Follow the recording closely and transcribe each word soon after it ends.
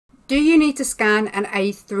Do you need to scan an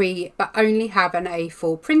A3 but only have an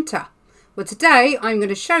A4 printer? Well, today I'm going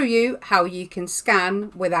to show you how you can scan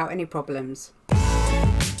without any problems.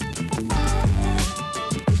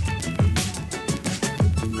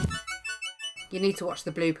 You need to watch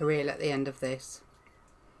the blooper reel at the end of this.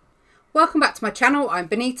 Welcome back to my channel. I'm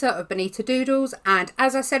Benita of Benita Doodles, and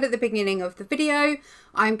as I said at the beginning of the video,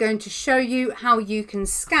 I'm going to show you how you can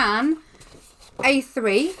scan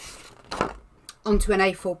A3 onto an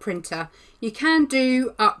A4 printer. You can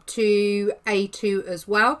do up to A2 as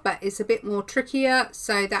well, but it's a bit more trickier,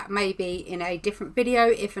 so that may be in a different video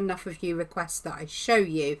if enough of you request that I show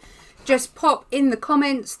you. Just pop in the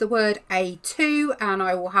comments the word A2 and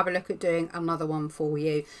I will have a look at doing another one for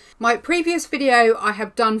you. My previous video I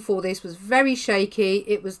have done for this was very shaky.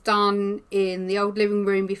 It was done in the old living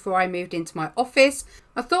room before I moved into my office.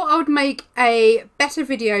 I thought I would make a better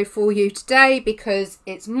video for you today because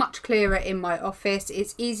it's much clearer in my office.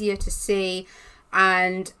 It's easier to see,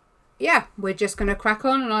 and yeah, we're just going to crack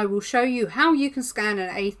on and I will show you how you can scan an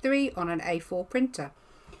A3 on an A4 printer.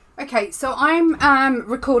 Okay, so I'm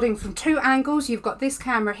recording from two angles. You've got this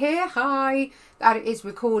camera here, hi, that is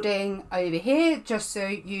recording over here, just so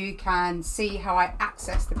you can see how I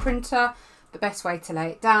access the printer, the best way to lay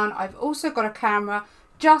it down. I've also got a camera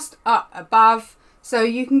just up above, so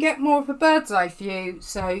you can get more of a bird's eye view,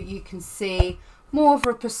 so you can see more of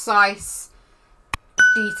a precise,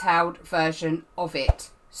 detailed version of it.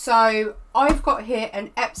 So I've got here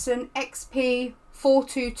an Epson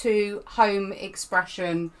XP422 Home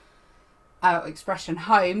Expression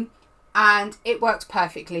Home, and it works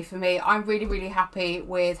perfectly for me. I'm really happy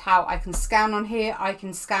with how I can scan on here. I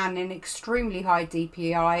can scan in extremely high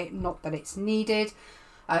DPI, not that it's needed.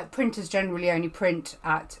 Printers generally only print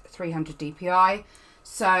at 300 DPI.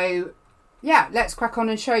 So yeah, let's crack on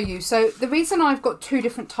and show you. So the reason I've got two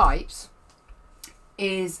different types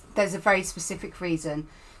is there's a very specific reason.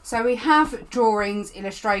 So we have drawings,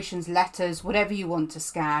 illustrations, letters, whatever you want to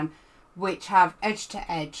scan, which have edge to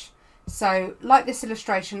edge. So like this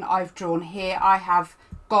illustration I've drawn here, I have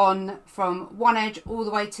gone from one edge all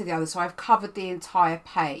the way to the other, so I've covered the entire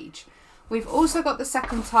page. We've also got the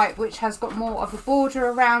second type, which has got more of a border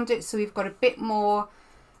around it, so we've got a bit more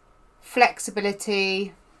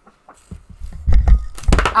flexibility.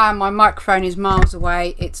 And my microphone is miles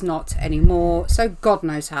away, it's not anymore, so God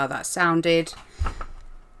knows how that sounded.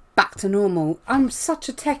 Back to normal. I'm such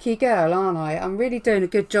a techie girl, aren't I? I'm really doing a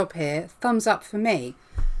good job here. Thumbs up for me.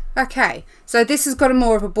 Okay, so this has got a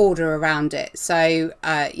more of a border around it. So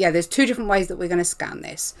yeah, there's two different ways that we're going to scan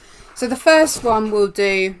this. So the first one we'll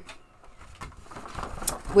do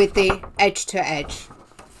with the edge to edge.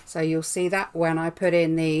 So you'll see that when I put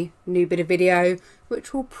in the new bit of video,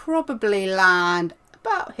 which will probably land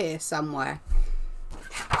about here somewhere.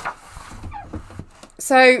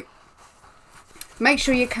 So make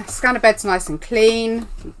sure your scanner bed's nice and clean.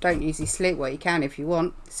 Don't use your sleep. Well, you can if you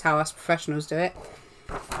want. It's how us professionals do it.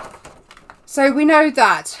 So we know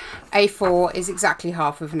that A4 is exactly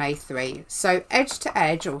half of an A3. So edge to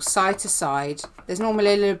edge or side to side, there's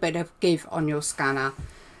normally a little bit of give on your scanner.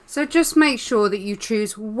 So just make sure that you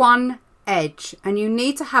choose one edge, and you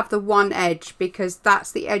need to have the one edge because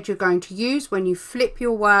that's the edge you're going to use when you flip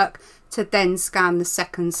your work to then scan the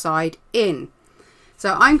second side in.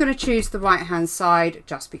 So I'm going to choose the right hand side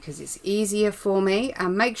just because it's easier for me,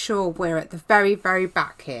 and make sure we're at the very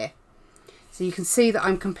back here. So you can see that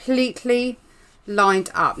I'm completely lined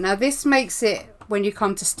up. Now this makes it, when you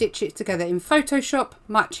come to stitch it together in Photoshop,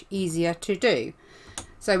 much easier to do.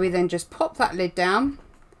 So we then just pop that lid down,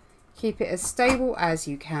 keep it as stable as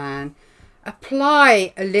you can.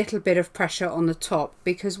 Apply a little bit of pressure on the top,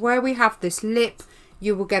 because where we have this lip,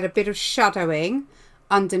 you will get a bit of shadowing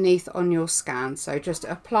underneath on your scan. So just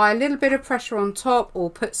apply a little bit of pressure on top, or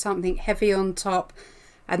put something heavy on top,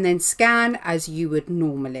 and then scan as you would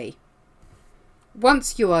normally.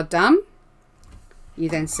 Once you are done, you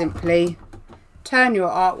then simply turn your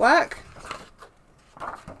artwork,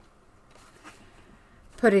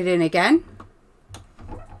 put it in again,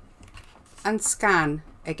 and scan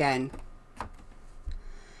again.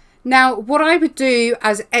 Now what I would do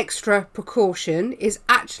as extra precaution is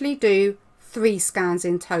actually do 3 scans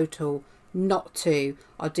in total, not 2.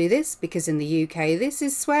 I'll do this because in the UK this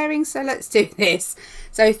is swearing, so let's do this.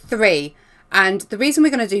 So 3. And the reason we're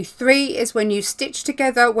going to do 3 is when you stitch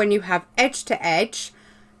together, when you have edge to edge,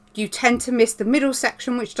 you tend to miss the middle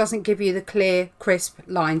section, which doesn't give you the clear, crisp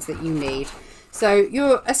lines that you need. So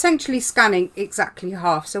you're essentially scanning exactly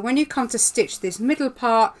half. So when you come to stitch this middle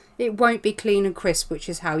part, it won't be clean and crisp, which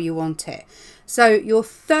is how you want it. So your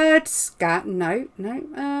third scan,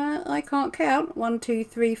 I can't count, 1, 2,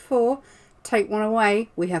 3, 4. take one away,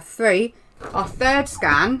 we have 3. Our third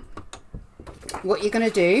scan, what you're going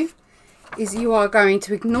to do is you are going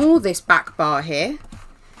to ignore this back bar here,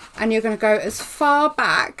 and you're going to go as far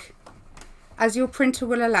back as your printer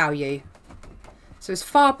will allow you. So as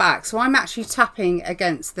far back, so I'm actually tapping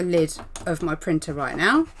against the lid of my printer right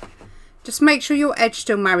now. Just make sure your edge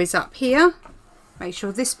still marries up here. Make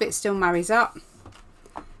sure this bit still marries up.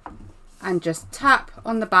 And just tap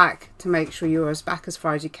on the back to make sure you're as back as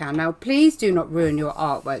far as you can. Now please do not ruin your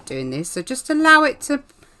artwork doing this. So just allow it to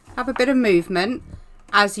have a bit of movement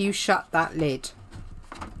as you shut that lid.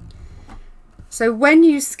 So when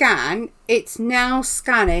you scan, it's now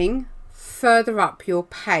scanning further up your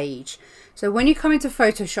page. So when you come into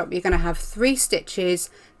Photoshop, you're going to have 3 stitches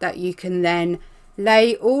that you can then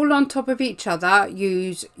lay all on top of each other.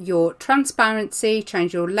 Use your transparency,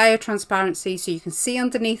 change your layer transparency so you can see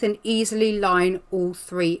underneath and easily line all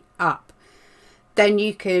 3 up. Then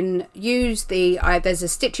you can use there's a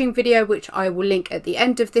stitching video which I will link at the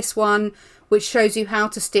end of this one, which shows you how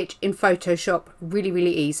to stitch in Photoshop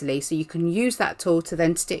really easily. So you can use that tool to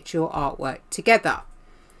then stitch your artwork together.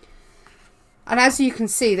 And as you can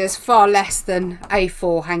see, there's far less than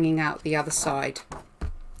A4 hanging out the other side.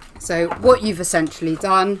 So what you've essentially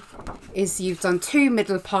done is you've done 2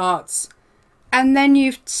 middle parts, and then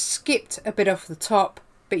you've skipped a bit off the top,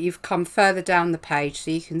 but you've come further down the page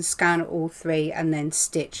so you can scan all 3 and then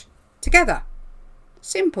stitch together.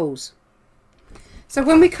 Simples. So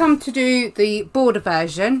when we come to do the border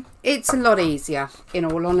version, it's a lot easier in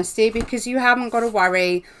all honesty, because you haven't got to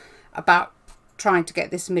worry about trying to get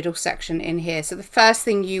this middle section in here. So the first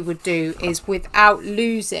thing you would do is, without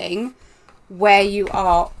losing where you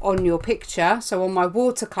are on your picture, so on my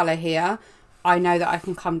watercolor here, I know that I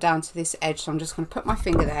can come down to this edge, so I'm just going to put my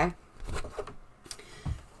finger there,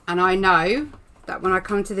 and I know that when I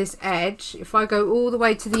come to this edge, if I go all the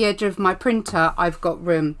way to the edge of my printer, I've got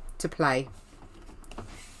room to play.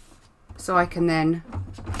 So I can then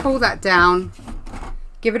pull that down,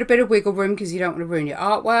 give it a bit of wiggle room because you don't want to ruin your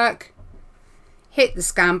artwork. Hit the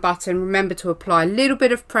scan button. Remember to apply a little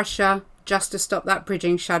bit of pressure just to stop that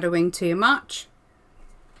bridging shadowing too much.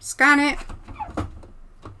 Scan it.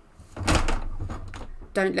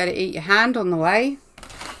 Don't let it eat your hand on the way.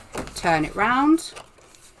 Turn it round.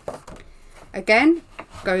 Again,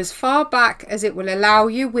 go as far back as it will allow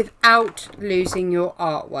you without losing your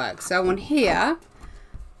artwork. So on here,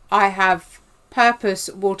 I have purpose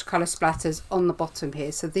watercolor splatters on the bottom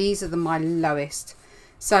here. So these are my lowest.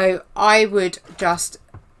 So I would just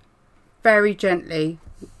very gently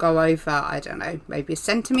go over, I don't know, maybe a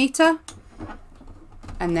centimetre,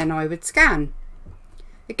 and then I would scan.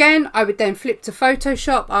 Again, I would then flip to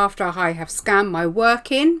Photoshop after I have scanned my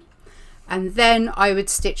work in, and then I would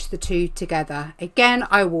stitch the 2 together. Again,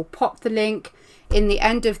 I will pop the link in the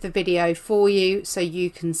end of the video for you so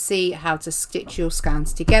you can see how to stitch your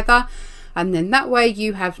scans together, and then that way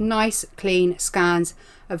you have nice clean scans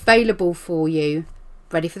available for you,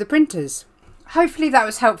 ready for the printers. Hopefully that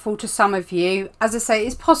was helpful to some of you. As I say,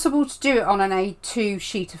 it's possible to do it on an A2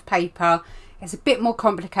 sheet of paper. It's a bit more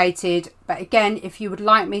complicated, but again, if you would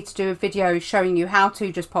like me to do a video showing you how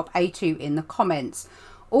to, just pop A2 in the comments.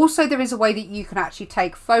 Also, there is a way that you can actually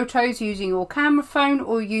take photos using your camera phone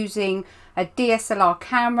or using a DSLR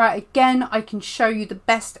camera. Again, I can show you the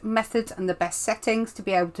best methods and the best settings to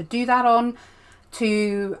be able to do that on.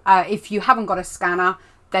 If you haven't got a scanner,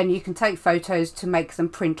 then you can take photos to make them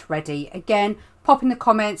print ready. Again, pop in the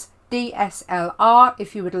comments DSLR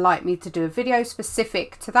if you would like me to do a video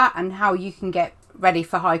specific to that and how you can get ready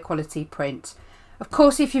for high quality print. Of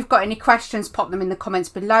course, if you've got any questions, pop them in the comments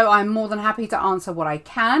below. I'm more than happy to answer what I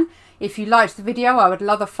can. If you liked the video, I would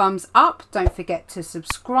love a thumbs up. Don't forget to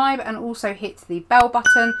subscribe and also hit the bell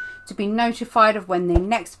button to be notified of when the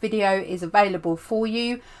next video is available for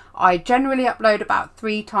you. I generally upload about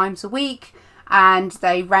 3 times a week, and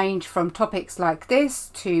they range from topics like this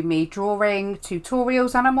to me drawing,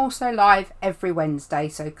 tutorials, and I'm also live every Wednesday,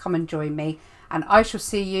 so come and join me, and I shall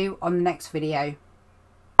see you on the next video.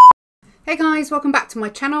 Hey guys, welcome back to my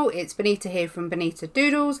channel. It's Benita here from Benita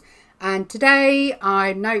Doodles, and today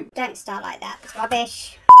Don't start like that, it's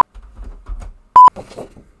rubbish.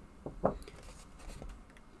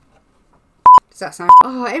 Does that sound...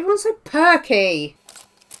 Oh, everyone's so perky.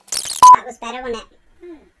 That was better, wasn't it?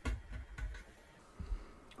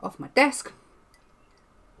 Off my desk.